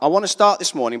I want to start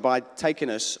this morning by taking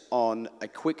us on a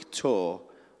quick tour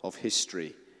of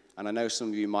history. And I know some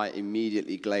of you might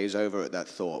immediately glaze over at that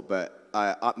thought, but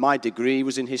my degree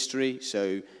was in history,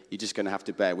 so you're just going to have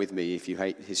to bear with me if you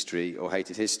hate history or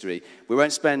hated history. We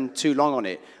won't spend too long on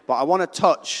it, but I want to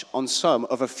touch on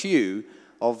a few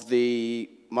of the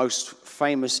most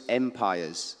famous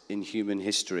empires in human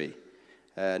history.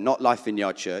 Not Life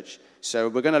Vineyard Church. So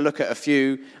we're going to look at a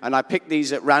few, and I picked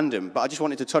these at random, but I just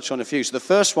wanted to touch on a few. So the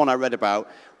first one I read about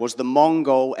was the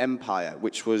Mongol Empire,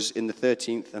 which was in the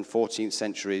 13th and 14th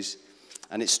centuries,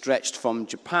 and it stretched from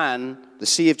Japan, the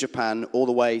Sea of Japan, all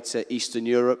the way to Eastern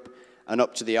Europe and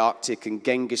up to the Arctic, and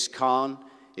Genghis Khan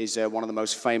is one of the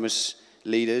most famous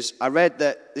leaders. I read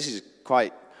that, this is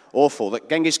quite awful, that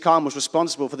Genghis Khan was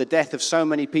responsible for the death of so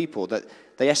many people that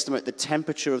they estimate the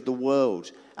temperature of the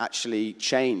world actually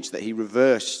changed, that he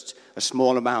reversed a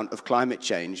small amount of climate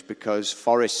change because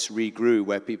forests regrew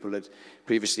where people had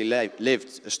previously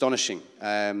lived. Astonishing.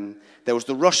 There was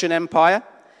the Russian Empire,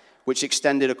 which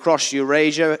extended across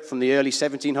Eurasia from the early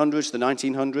 1700s to the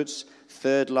 1900s,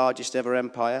 third largest ever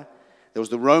empire. There was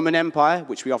the Roman Empire,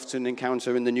 which we often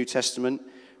encounter in the New Testament,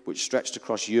 which stretched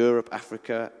across Europe,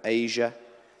 Africa, Asia.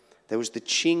 There was the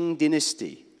Qing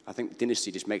dynasty. I think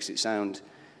dynasty just makes it sound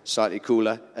slightly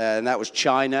cooler. And that was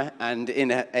China and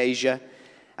in Asia.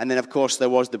 And then, of course, there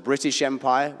was the British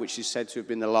Empire, which is said to have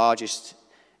been the largest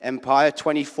empire,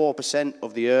 24%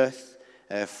 of the earth,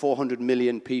 400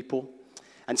 million people.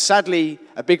 And sadly,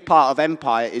 a big part of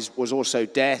empire was also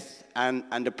death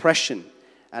and oppression.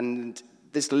 And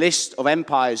this list of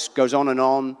empires goes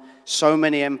on, so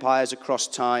many empires across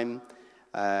time.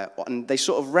 And they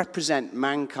sort of represent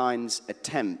mankind's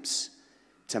attempts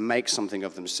to make something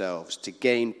of themselves, to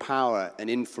gain power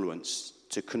and influence,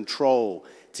 to control,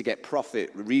 to get profit,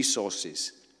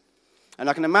 resources. And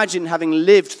I can imagine having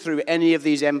lived through any of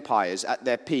these empires at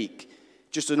their peak,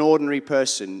 just an ordinary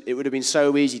person, it would have been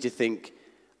so easy to think,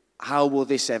 how will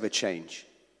this ever change?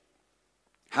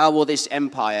 How will this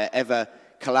empire ever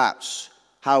collapse?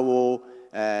 How will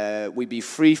we be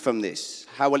free from this?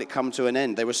 How will it come to an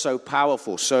end? They were so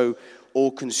powerful, so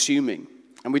all-consuming.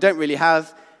 And we don't really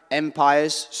have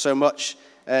empires so much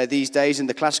these days in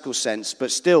the classical sense,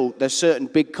 but still there's certain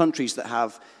big countries that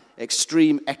have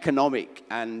extreme economic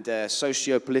and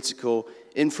socio-political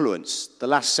influence. The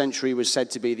last century was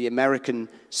said to be the American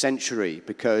century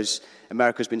because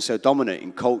America's been so dominant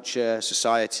in culture,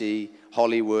 society,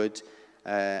 Hollywood,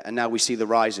 and now we see the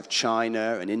rise of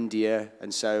China and India.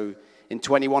 And so in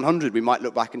 2100 we might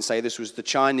look back and say this was the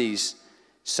Chinese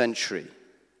century.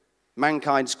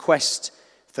 Mankind's quest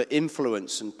for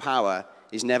influence and power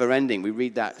is never ending. We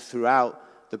read that throughout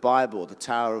the Bible, the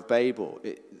Tower of Babel.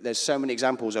 There's so many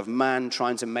examples of man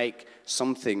trying to make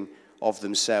something of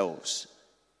themselves.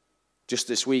 Just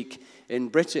this week in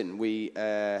Britain, we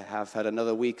have had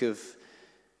another week of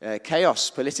chaos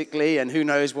politically, and who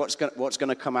knows what's going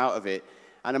to come out of it.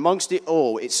 And amongst it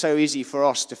all, it's so easy for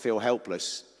us to feel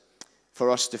helpless, for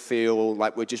us to feel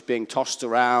like we're just being tossed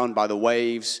around by the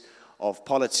waves of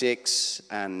politics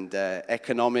and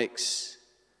economics.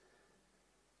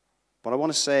 But I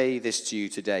want to say this to you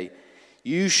today.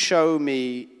 You show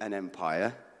me an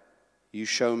empire. You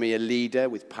show me a leader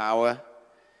with power.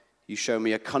 You show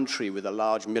me a country with a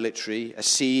large military, a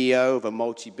CEO of a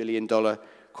multi-billion-dollar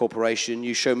corporation.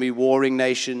 You show me warring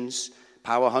nations,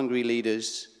 power-hungry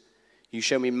leaders. You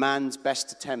show me man's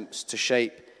best attempts to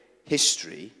shape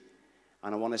history.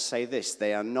 And I want to say this,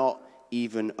 they are not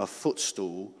even a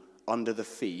footstool under the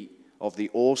feet of the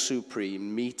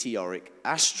all-supreme, meteoric,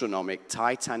 astronomic,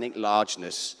 titanic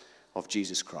largeness of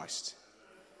Jesus Christ.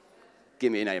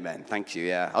 Give me an amen. Thank you,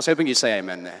 yeah. I was hoping you'd say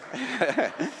amen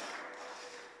there.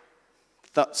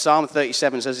 Psalm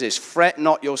 37 says this, "Fret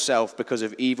not yourself because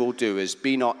of evildoers.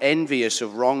 Be not envious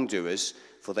of wrongdoers,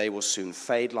 for they will soon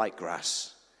fade like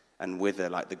grass and wither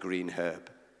like the green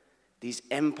herb." These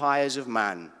empires of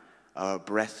man are a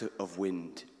breath of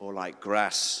wind or like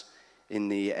grass in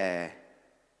the air.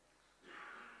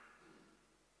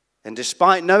 And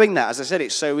despite knowing that, as I said,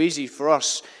 it's so easy for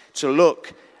us to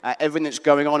look at everything that's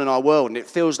going on in our world, and it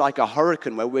feels like a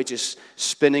hurricane where we're just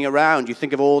spinning around. You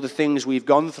think of all the things we've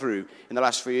gone through in the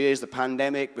last few years, the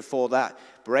pandemic, before that,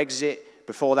 Brexit,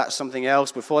 before that, something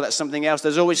else, before that, something else.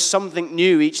 There's always something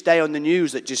new each day on the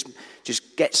news that just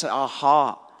gets at our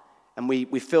heart, and we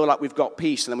feel like we've got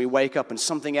peace, and then we wake up and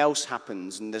something else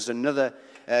happens, and there's another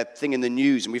thing in the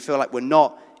news, and we feel like we're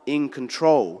not in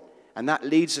control. And that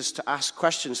leads us to ask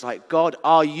questions like, God,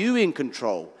 are you in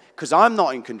control? Because I'm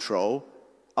not in control.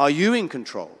 Are you in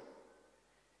control?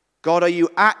 God, are you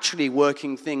actually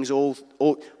working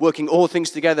all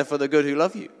things together for the good who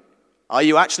love you? Are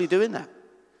you actually doing that?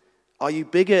 Are you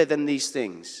bigger than these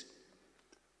things?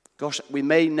 Gosh, we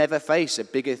may never face a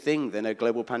bigger thing than a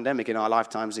global pandemic in our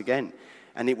lifetimes again.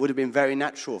 And it would have been very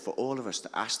natural for all of us to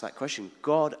ask that question.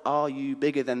 God, are you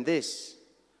bigger than this?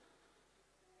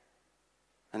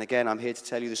 And again, I'm here to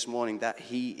tell you this morning that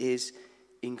he is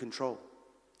in control.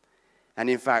 And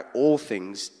in fact, all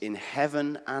things in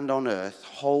heaven and on earth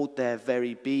hold their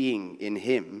very being in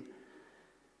him.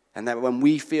 And that when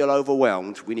we feel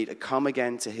overwhelmed, we need to come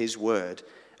again to his word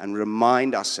and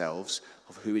remind ourselves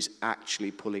of who is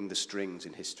actually pulling the strings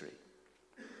in history.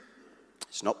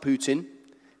 It's not Putin.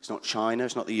 It's not China.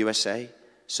 It's not the USA.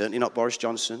 Certainly not Boris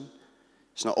Johnson.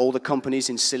 It's not all the companies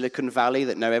in Silicon Valley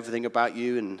that know everything about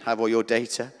you and have all your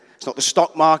data. It's not the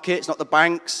stock market. It's not the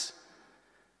banks.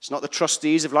 It's not the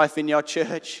trustees of Life Vineyard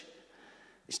Church.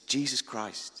 It's Jesus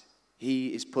Christ.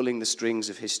 He is pulling the strings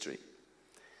of history.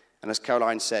 And as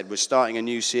Caroline said, we're starting a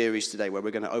new series today where we're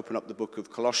going to open up the book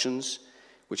of Colossians,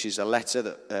 which is a letter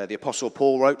that the Apostle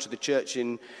Paul wrote to the church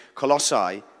in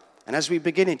Colossae. And as we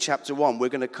begin in chapter 1, we're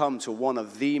going to come to one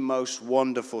of the most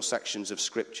wonderful sections of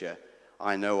Scripture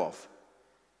I know of.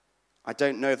 I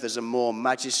don't know if there's a more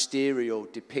magisterial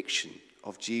depiction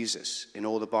of Jesus in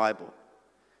all the Bible.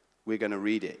 We're going to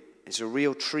read it. It's a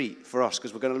real treat for us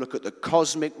because we're going to look at the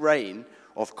cosmic reign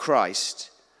of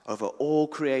Christ over all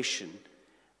creation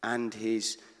and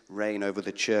his reign over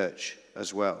the church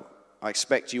as well. I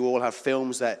expect you all have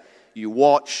films that you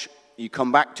watch, you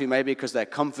come back to maybe because they're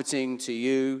comforting to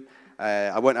you.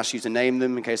 I won't ask you to name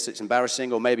them in case it's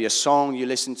embarrassing, or maybe a song you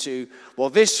listen to.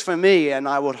 Well, this for me, and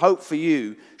I would hope for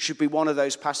you, should be one of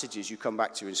those passages you come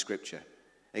back to in Scripture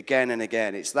again and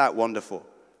again. It's that wonderful.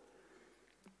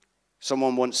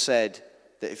 Someone once said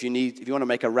that if you want to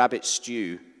make a rabbit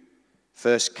stew,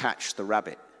 first catch the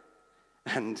rabbit.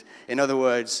 And in other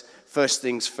words, first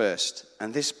things first.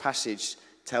 And this passage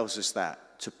tells us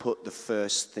that, to put the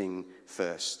first thing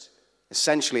first.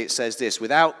 Essentially, it says this: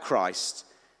 without Christ,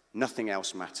 nothing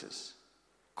else matters.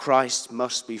 Christ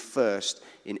must be first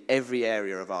in every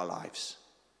area of our lives.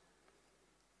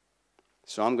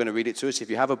 So I'm going to read it to us. If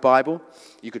you have a Bible,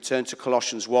 you could turn to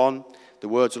Colossians 1. The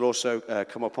words will also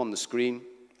come up on the screen.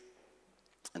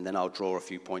 And then I'll draw a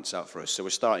few points out for us. So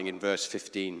we're starting in verse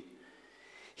 15.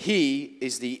 He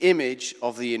is the image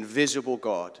of the invisible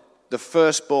God, the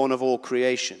firstborn of all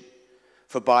creation.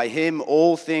 For by him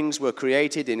all things were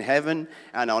created in heaven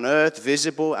and on earth,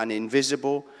 visible and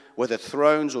invisible, whether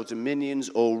thrones or dominions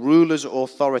or rulers or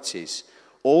authorities.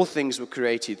 All things were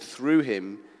created through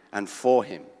him and for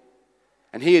him.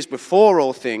 And he is before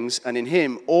all things, and in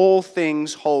him all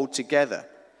things hold together.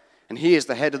 And he is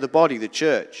the head of the body, the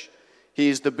church. He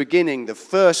is the beginning, the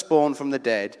firstborn from the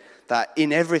dead, that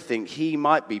in everything he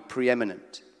might be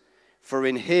preeminent. For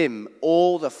in him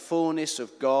all the fullness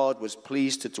of God was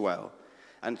pleased to dwell,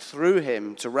 and through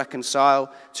him to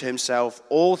reconcile to himself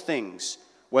all things,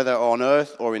 whether on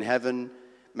earth or in heaven,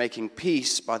 making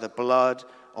peace by the blood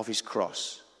of his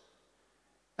cross.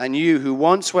 And you who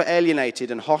once were alienated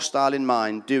and hostile in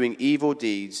mind, doing evil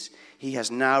deeds, he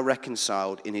has now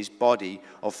reconciled in his body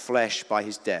of flesh by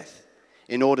his death,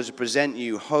 in order to present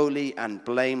you holy and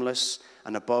blameless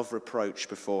and above reproach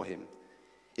before him.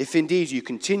 If indeed you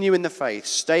continue in the faith,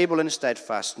 stable and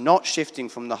steadfast, not shifting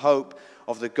from the hope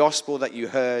of the gospel that you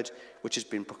heard, which has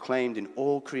been proclaimed in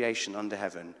all creation under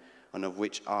heaven, and of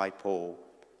which I, Paul,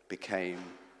 became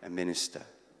a minister.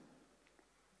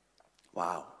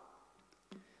 Wow.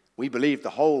 We believe the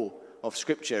whole of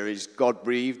Scripture is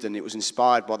God-breathed and it was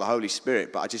inspired by the Holy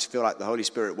Spirit, but I just feel like the Holy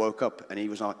Spirit woke up and he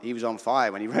was on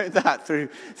fire when he wrote that through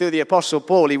the Apostle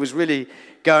Paul. He was really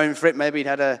going for it. Maybe he'd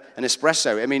had an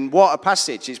espresso. I mean, what a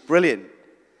passage. It's brilliant.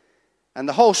 And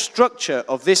the whole structure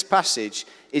of this passage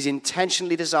is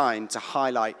intentionally designed to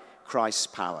highlight Christ's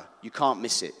power. You can't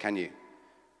miss it, can you?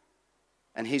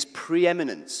 And his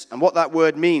preeminence. And what that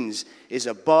word means is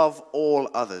above all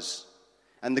others.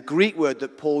 And the Greek word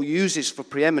that Paul uses for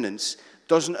preeminence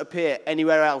doesn't appear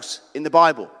anywhere else in the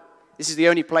Bible. This is the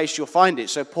only place you'll find it.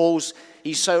 So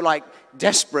he's so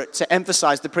desperate to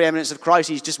emphasize the preeminence of Christ,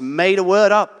 he's just made a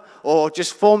word up or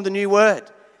just formed a new word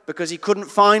because he couldn't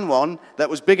find one that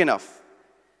was big enough.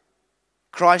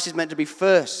 Christ is meant to be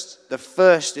first, the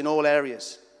first in all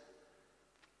areas.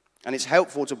 And it's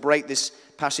helpful to break this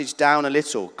passage down a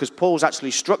little because Paul's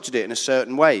actually structured it in a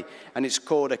certain way. And it's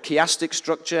called a chiastic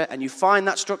structure. And you find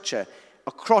that structure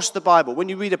across the Bible. When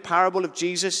you read a parable of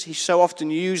Jesus, he so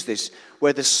often used this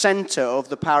where the center of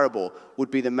the parable would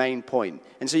be the main point.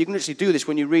 And so you can actually do this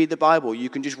when you read the Bible.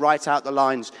 You can just write out the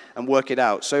lines and work it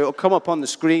out. So it'll come up on the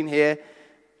screen here.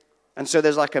 And so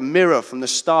there's like a mirror from the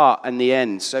start and the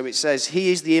end. So it says,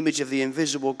 he is the image of the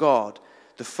invisible God,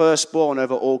 the firstborn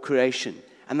over all creation.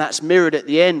 And that's mirrored at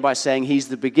the end by saying he's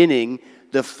the beginning,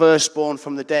 the firstborn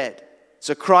from the dead.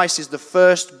 So Christ is the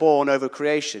firstborn over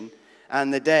creation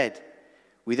and the dead.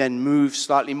 We then move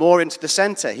slightly more into the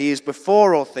center. He is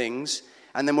before all things.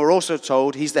 And then we're also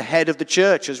told he's the head of the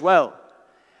church as well.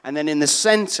 And then in the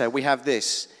center we have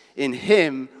this. In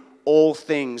him all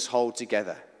things hold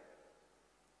together.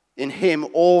 In him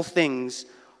all things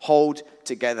hold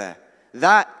together.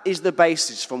 That is the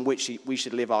basis from which we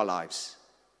should live our lives.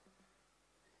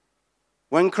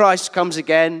 When Christ comes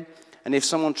again, and if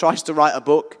someone tries to write a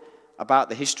book about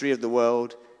the history of the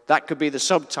world, that could be the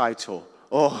subtitle,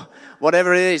 or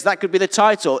whatever it is, that could be the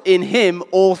title. In him,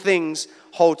 all things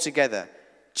hold together.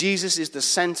 Jesus is the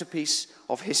centerpiece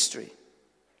of history.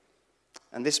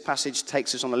 And this passage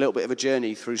takes us on a little bit of a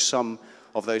journey through some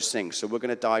of those things. So we're going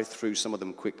to dive through some of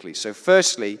them quickly. So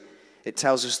firstly, it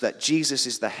tells us that Jesus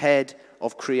is the head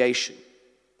of creation.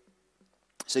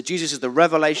 So Jesus is the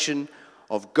revelation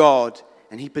of God,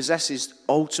 and he possesses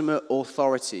ultimate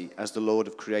authority as the Lord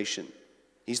of creation.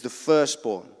 He's the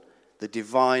firstborn, the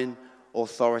divine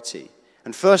authority.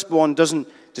 And firstborn doesn't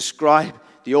describe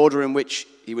the order in which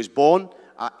he was born.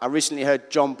 I recently heard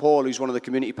John Paul, who's one of the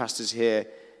community pastors here,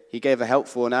 he gave a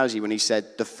helpful analogy when he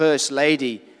said the first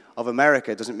lady of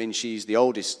America doesn't mean she's the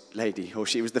oldest lady or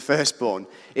she was the firstborn.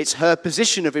 It's her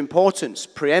position of importance,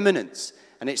 preeminence.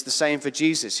 And it's the same for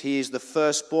Jesus. He is the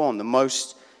firstborn, the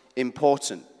most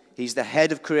important. He's the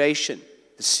head of creation,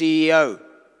 the CEO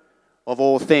of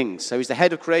all things. So he's the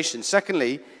head of creation.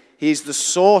 Secondly, he is the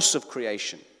source of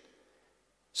creation.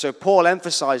 So Paul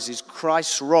emphasizes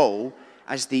Christ's role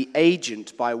as the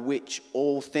agent by which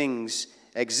all things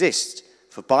exist.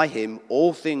 For by him,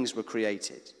 all things were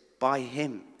created. By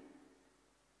him.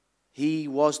 He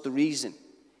was the reason.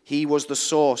 He was the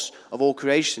source of all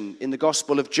creation. In the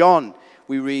Gospel of John,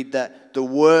 we read that the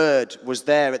Word was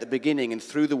there at the beginning, and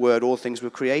through the Word all things were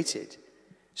created.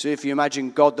 So if you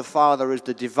imagine God the Father as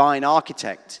the divine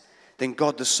architect, then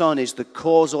God the Son is the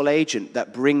causal agent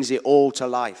that brings it all to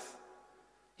life.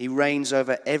 He reigns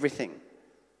over everything.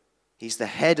 He's the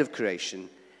head of creation,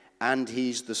 and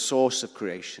he's the source of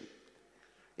creation.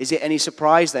 Is it any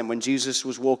surprise then when Jesus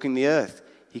was walking the earth,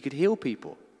 he could heal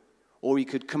people, or he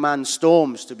could command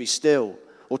storms to be still,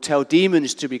 or tell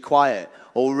demons to be quiet,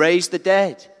 or raise the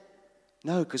dead?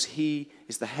 No, because he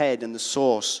is the head and the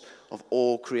source of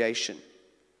all creation.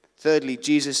 Thirdly,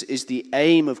 Jesus is the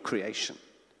aim of creation.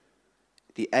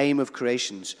 The aim of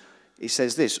creations. He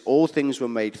says this, all things were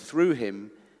made through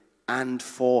him and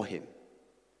for him.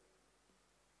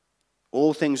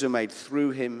 All things were made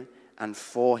through him and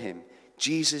for him.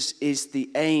 Jesus is the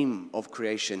aim of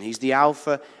creation. He's the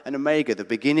Alpha and Omega, the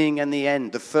beginning and the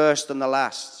end, the first and the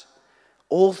last.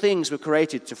 All things were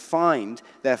created to find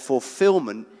their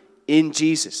fulfillment in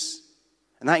Jesus.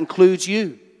 And that includes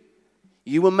you.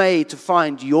 You were made to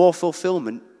find your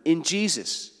fulfillment in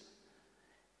Jesus.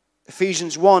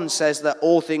 Ephesians 1 says that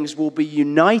all things will be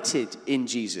united in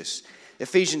Jesus.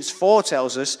 Ephesians 4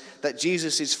 tells us that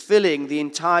Jesus is filling the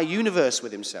entire universe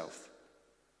with himself.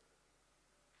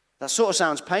 That sort of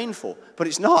sounds painful, but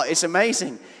it's not. It's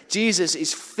amazing. Jesus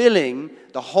is filling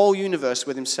the whole universe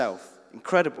with himself.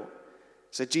 Incredible.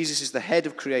 So Jesus is the head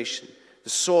of creation, the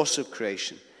source of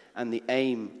creation, and the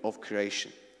aim of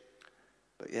creation.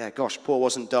 But yeah, gosh, Paul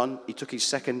wasn't done. He took his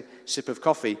second sip of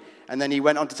coffee, and then he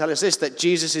went on to tell us this, that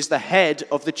Jesus is the head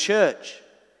of the church.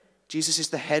 Jesus is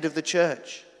the head of the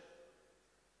church.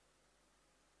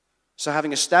 So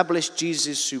having established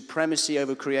Jesus' supremacy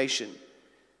over creation,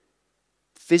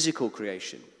 physical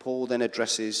creation, Paul then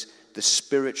addresses the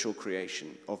spiritual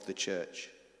creation of the church.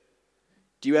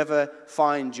 Do you ever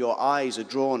find your eyes are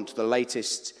drawn to the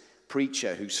latest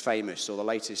preacher who's famous, or the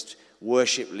latest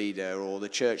worship leader, or the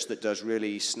church that does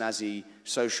really snazzy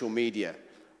social media,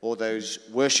 or those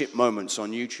worship moments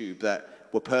on YouTube that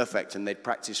were perfect and they'd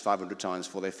practiced 500 times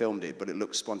before they filmed it, but it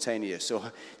looked spontaneous?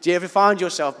 Or do you ever find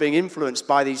yourself being influenced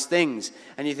by these things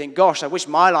and you think, gosh, I wish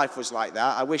my life was like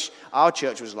that. I wish our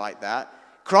church was like that.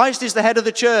 Christ is the head of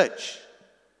the church.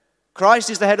 Christ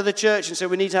is the head of the church, and so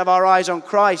we need to have our eyes on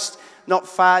Christ, not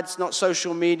fads, not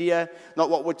social media, not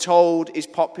what we're told is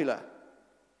popular.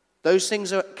 Those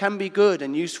things can be good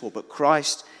and useful, but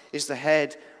Christ is the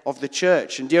head of the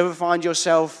church. And do you ever find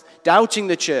yourself doubting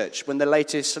the church when the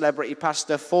latest celebrity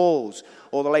pastor falls,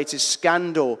 or the latest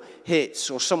scandal hits,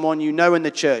 or someone you know in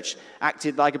the church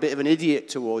acted like a bit of an idiot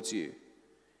towards you?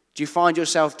 Do you find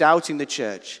yourself doubting the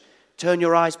church? Turn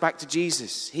your eyes back to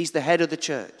Jesus. He's the head of the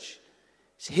church.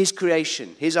 It's his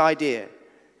creation, his idea.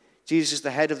 Jesus is the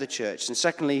head of the church. And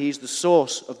secondly, he's the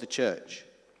source of the church.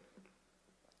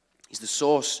 He's the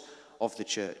source of the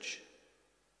church.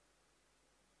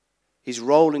 His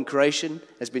role in creation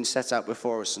has been set out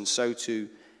before us, and so too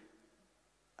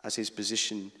has his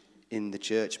position in the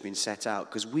church been set out,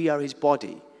 because we are his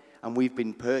body and we've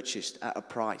been purchased at a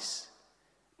price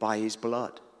by his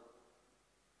blood.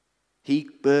 He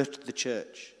birthed the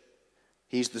church.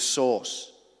 He's the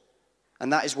source.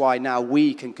 And that is why now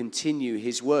we can continue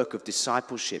his work of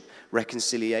discipleship,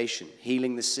 reconciliation,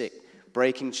 healing the sick,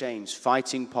 breaking chains,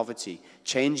 fighting poverty,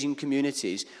 changing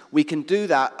communities. We can do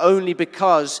that only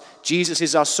because Jesus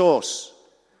is our source.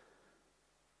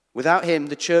 Without him,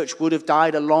 the church would have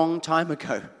died a long time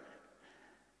ago.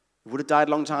 It would have died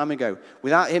a long time ago.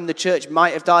 Without him, the church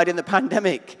might have died in the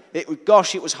pandemic. It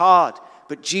was hard.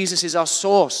 But Jesus is our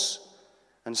source.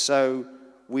 And so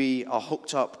we are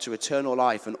hooked up to eternal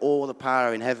life and all the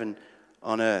power in heaven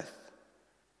on earth.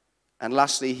 And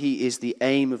lastly, he is the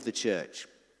aim of the church.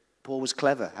 Paul was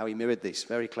clever how he mirrored this,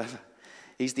 very clever.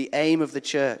 He's the aim of the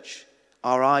church.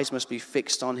 Our eyes must be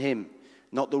fixed on him,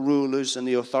 not the rulers and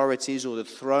the authorities or the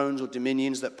thrones or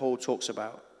dominions that Paul talks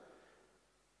about.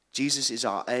 Jesus is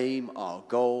our aim, our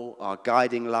goal, our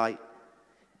guiding light.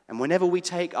 And whenever we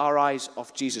take our eyes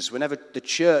off Jesus, whenever the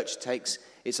church takes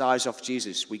its eyes off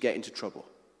Jesus, we get into trouble.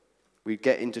 We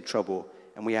get into trouble,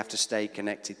 and we have to stay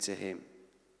connected to him.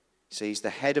 So he's the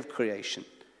head of creation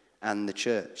and the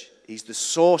church. He's the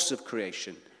source of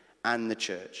creation and the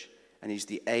church. And he's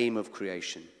the aim of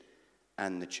creation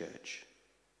and the church.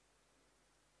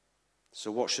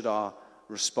 So what should our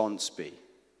response be?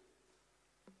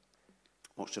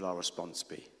 What should our response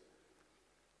be?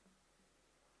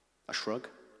 A shrug?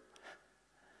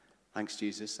 Thanks,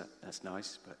 Jesus. That's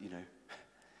nice, but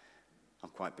I'm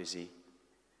quite busy.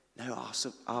 No,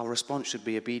 our response should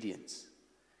be obedience.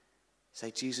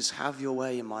 Say, Jesus, have your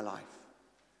way in my life.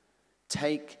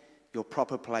 Take your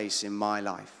proper place in my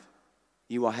life.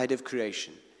 You are head of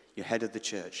creation. You're head of the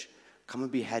church. Come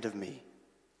and be head of me.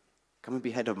 Come and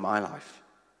be head of my life.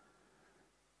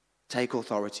 Take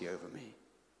authority over me.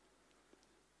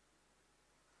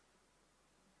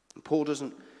 And Paul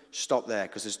doesn't stop there,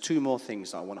 because there's two more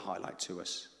things that I want to highlight to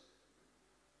us.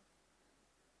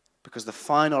 Because the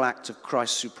final act of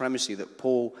Christ's supremacy that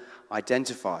Paul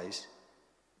identifies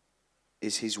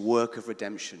is his work of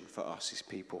redemption for us, his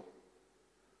people,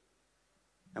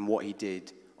 and what he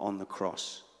did on the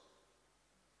cross.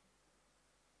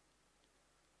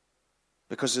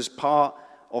 Because as part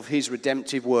of his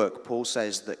redemptive work, Paul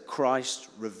says that Christ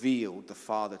revealed the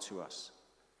Father to us.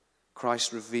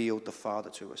 Christ revealed the Father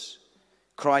to us.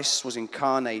 Christ was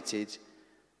incarnated.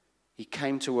 He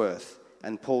came to earth.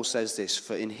 And Paul says this,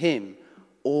 for in him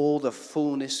all the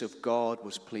fullness of God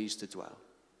was pleased to dwell.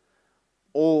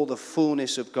 All the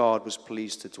fullness of God was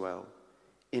pleased to dwell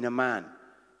in a man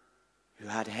who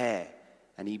had hair,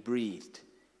 and he breathed,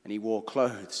 and he wore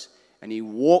clothes, and he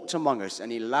walked among us,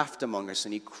 and he laughed among us,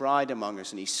 and he cried among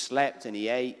us, and he slept, and he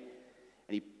ate,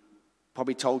 and he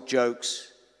probably told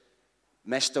jokes,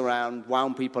 messed around,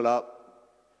 wound people up,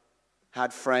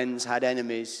 had friends, had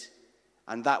enemies,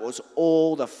 and that was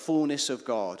all the fullness of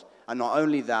God. And not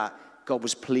only that, God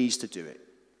was pleased to do it.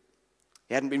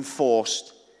 He hadn't been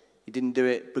forced. He didn't do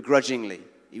it begrudgingly.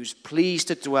 He was pleased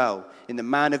to dwell in the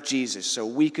man of Jesus so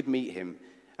we could meet him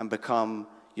and become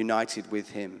united with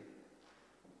him.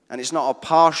 And it's not a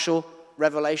partial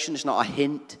revelation. It's not a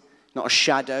hint, not a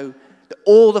shadow.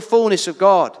 All the fullness of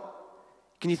God.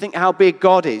 Can you think how big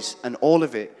God is? And all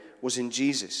of it was in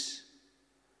Jesus.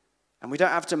 And we don't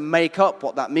have to make up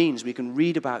what that means. We can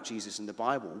read about Jesus in the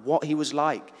Bible, what he was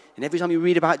like. And every time you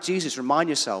read about Jesus, remind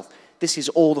yourself, this is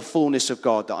all the fullness of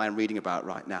God that I am reading about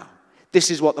right now.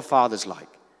 This is what the Father's like.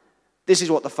 This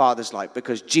is what the Father's like,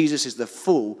 because Jesus is the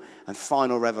full and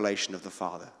final revelation of the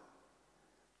Father.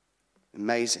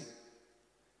 Amazing.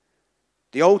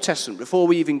 The Old Testament, before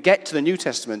we even get to the New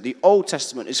Testament, the Old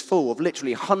Testament is full of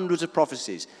literally hundreds of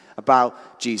prophecies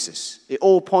about Jesus. It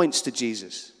all points to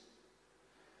Jesus.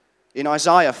 In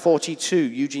Isaiah 42,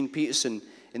 Eugene Peterson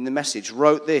in the Message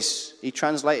wrote this. He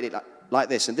translated it like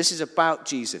this, and this is about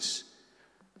Jesus,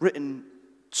 written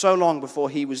so long before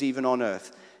he was even on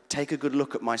earth. Take a good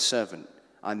look at my servant.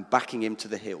 I'm backing him to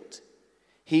the hilt.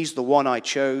 He's the one I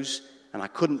chose, and I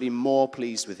couldn't be more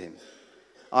pleased with him.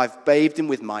 I've bathed him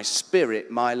with my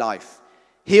spirit, my life.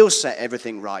 He'll set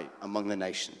everything right among the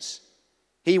nations.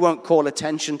 He won't call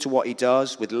attention to what he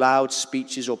does with loud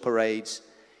speeches or parades.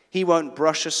 He won't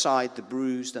brush aside the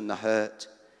bruised and the hurt,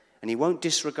 and he won't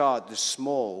disregard the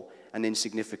small and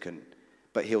insignificant,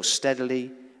 but he'll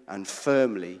steadily and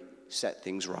firmly set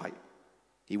things right.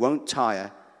 He won't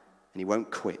tire, and he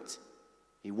won't quit.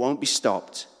 He won't be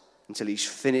stopped until he's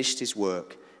finished his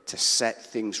work to set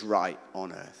things right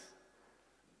on earth.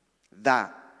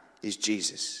 That is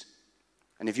Jesus.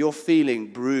 And if you're feeling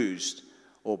bruised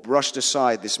or brushed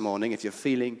aside this morning, if you're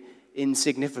feeling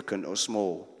insignificant or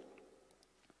small,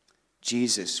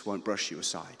 Jesus won't brush you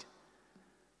aside.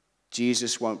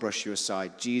 Jesus won't brush you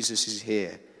aside. Jesus is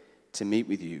here to meet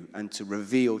with you and to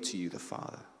reveal to you the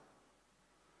Father.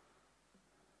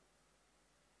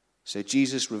 So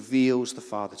Jesus reveals the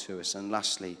Father to us. And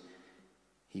lastly,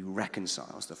 he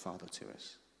reconciles the Father to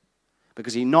us.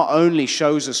 Because he not only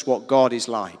shows us what God is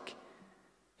like,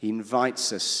 he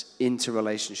invites us into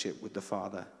relationship with the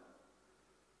Father.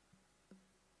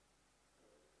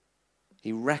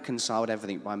 He reconciled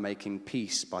everything by making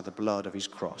peace by the blood of his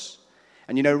cross.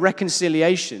 And you know,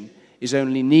 reconciliation is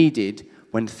only needed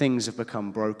when things have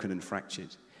become broken and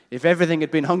fractured. If everything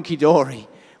had been hunky-dory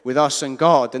with us and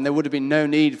God, then there would have been no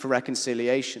need for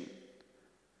reconciliation.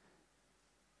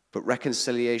 But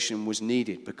reconciliation was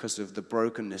needed because of the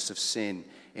brokenness of sin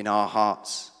in our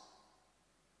hearts.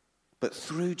 But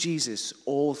through Jesus,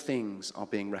 all things are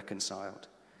being reconciled.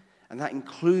 And that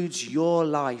includes your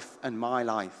life and my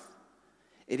life.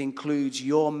 It includes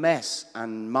your mess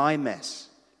and my mess.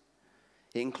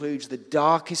 It includes the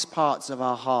darkest parts of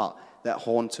our heart that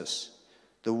haunt us,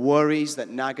 the worries that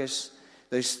nag us,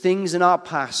 those things in our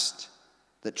past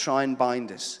that try and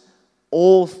bind us.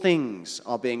 All things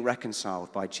are being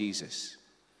reconciled by Jesus.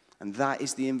 And that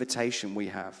is the invitation we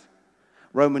have.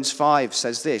 Romans 5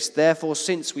 says this, therefore,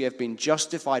 since we have been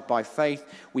justified by faith,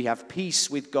 we have peace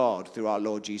with God through our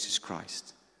Lord Jesus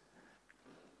Christ.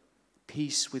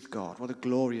 Peace with God. What a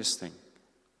glorious thing.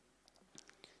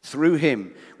 Through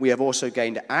him, we have also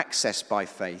gained access by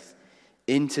faith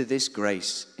into this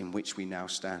grace in which we now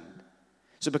stand.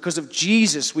 So because of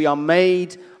Jesus, we are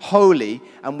made holy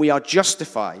and we are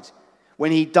justified.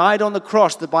 When he died on the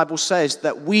cross, the Bible says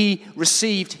that we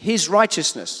received his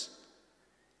righteousness.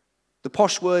 The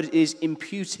posh word is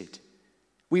imputed.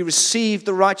 We received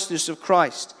the righteousness of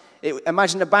Christ.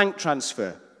 Imagine a bank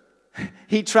transfer.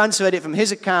 He transferred it from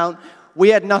his account. We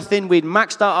had nothing. We'd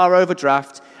maxed out our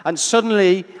overdraft. And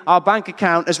suddenly, our bank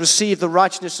account has received the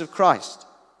righteousness of Christ.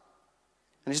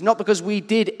 And it's not because we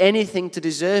did anything to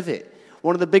deserve it.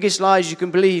 One of the biggest lies you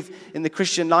can believe in the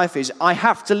Christian life is, I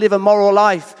have to live a moral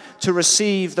life to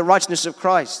receive the righteousness of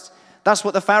Christ. That's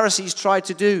what the Pharisees tried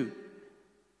to do.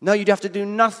 No, you'd have to do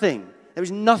nothing. There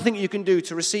is nothing you can do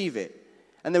to receive it.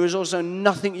 And there is also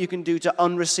nothing you can do to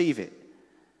unreceive it.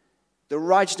 The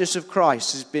righteousness of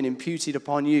Christ has been imputed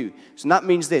upon you. So that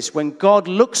means this, when God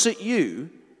looks at you,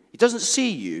 he doesn't see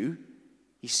you,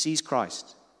 he sees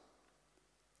Christ.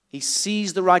 He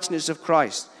sees the righteousness of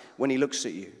Christ when he looks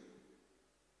at you.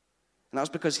 And that's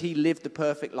because he lived the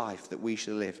perfect life that we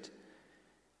should have lived.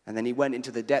 And then he went into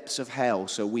the depths of hell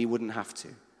so we wouldn't have to.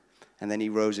 And then he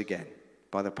rose again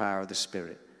by the power of the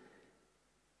Spirit.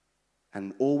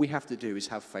 And all we have to do is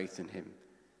have faith in him.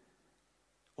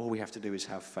 All we have to do is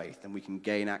have faith, and we can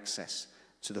gain access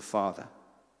to the Father.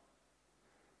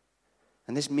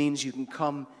 And this means you can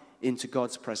come into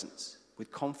God's presence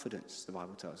with confidence, the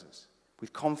Bible tells us.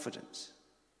 With confidence.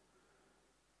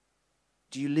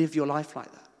 Do you live your life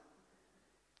like that?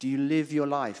 Do you live your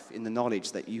life in the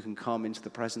knowledge that you can come into the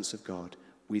presence of God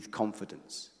with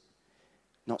confidence?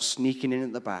 Not sneaking in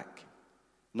at the back.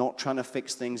 Not trying to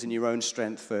fix things in your own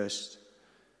strength first.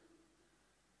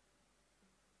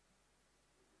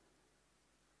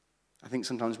 I think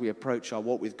sometimes we approach our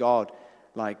walk with God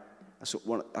like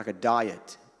a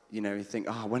diet. You know, you think,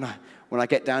 when I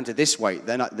get down to this weight,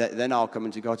 then I'll come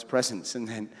into God's presence. And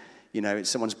then, you know, it's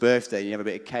someone's birthday, you have a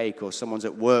bit of cake, or someone's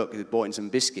at work who's bought in some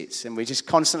biscuits, and we're just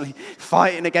constantly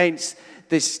fighting against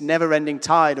this never-ending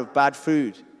tide of bad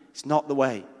food. It's not the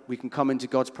way. We can come into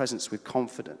God's presence with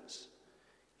confidence.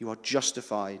 You are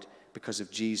justified because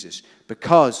of Jesus,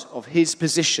 because of his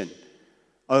position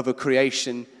over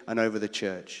creation and over the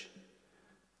church.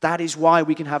 That is why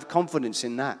we can have confidence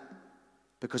in that,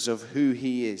 because of who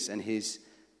he is and his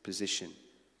position.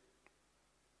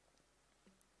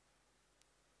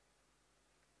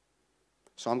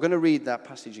 So I'm going to read that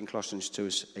passage in Colossians to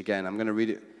us again. I'm going to read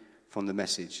it from the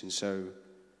Message. And so,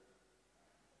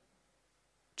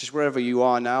 just wherever you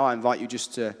are now, I invite you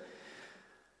just to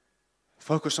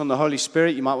focus on the Holy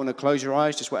Spirit. You might want to close your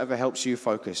eyes, just whatever helps you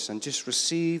focus. And just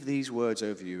receive these words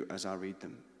over you as I read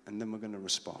them. And then we're going to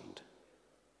respond.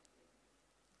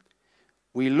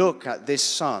 We look at this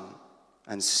Son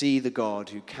and see the God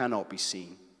who cannot be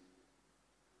seen.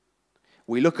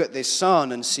 We look at this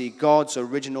Son and see God's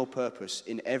original purpose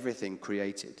in everything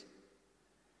created.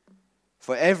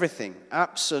 For everything,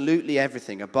 absolutely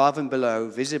everything, above and below,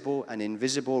 visible and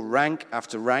invisible, rank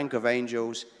after rank of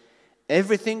angels,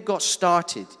 everything got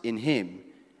started in him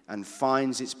and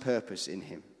finds its purpose in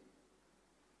him.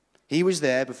 He was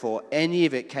there before any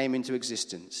of it came into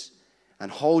existence and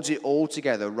holds it all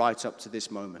together right up to this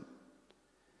moment.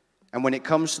 And when it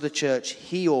comes to the church,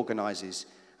 he organizes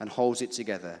and holds it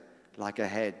together like a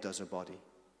head does a body.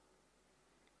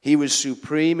 He was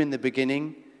supreme in the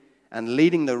beginning, and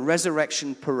leading the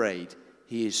resurrection parade,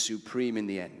 he is supreme in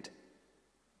the end.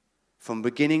 From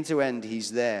beginning to end,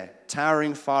 he's there,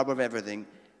 towering far above everything,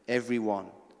 everyone.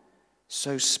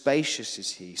 So spacious is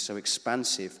he, so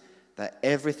expansive, that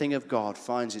everything of God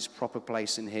finds its proper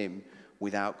place in him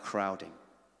without crowding.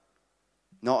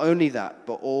 Not only that,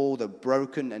 but all the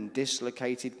broken and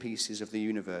dislocated pieces of the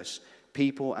universe,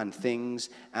 people and things,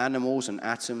 animals and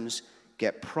atoms,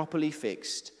 get properly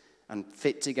fixed and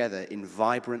fit together in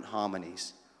vibrant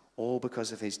harmonies, all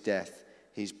because of his death,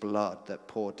 his blood that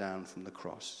poured down from the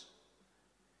cross.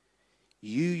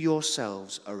 You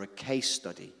yourselves are a case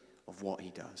study of what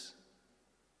he does.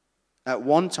 At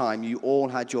one time, you all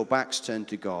had your backs turned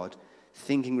to God,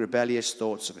 thinking rebellious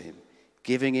thoughts of him,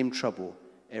 giving him trouble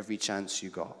every chance you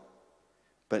got.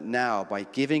 But now, by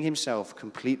giving himself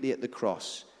completely at the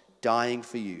cross, dying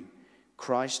for you,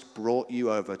 Christ brought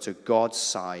you over to God's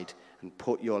side and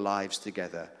put your lives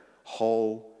together,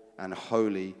 whole and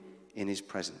holy in his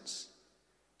presence.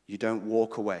 You don't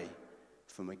walk away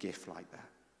from a gift like that.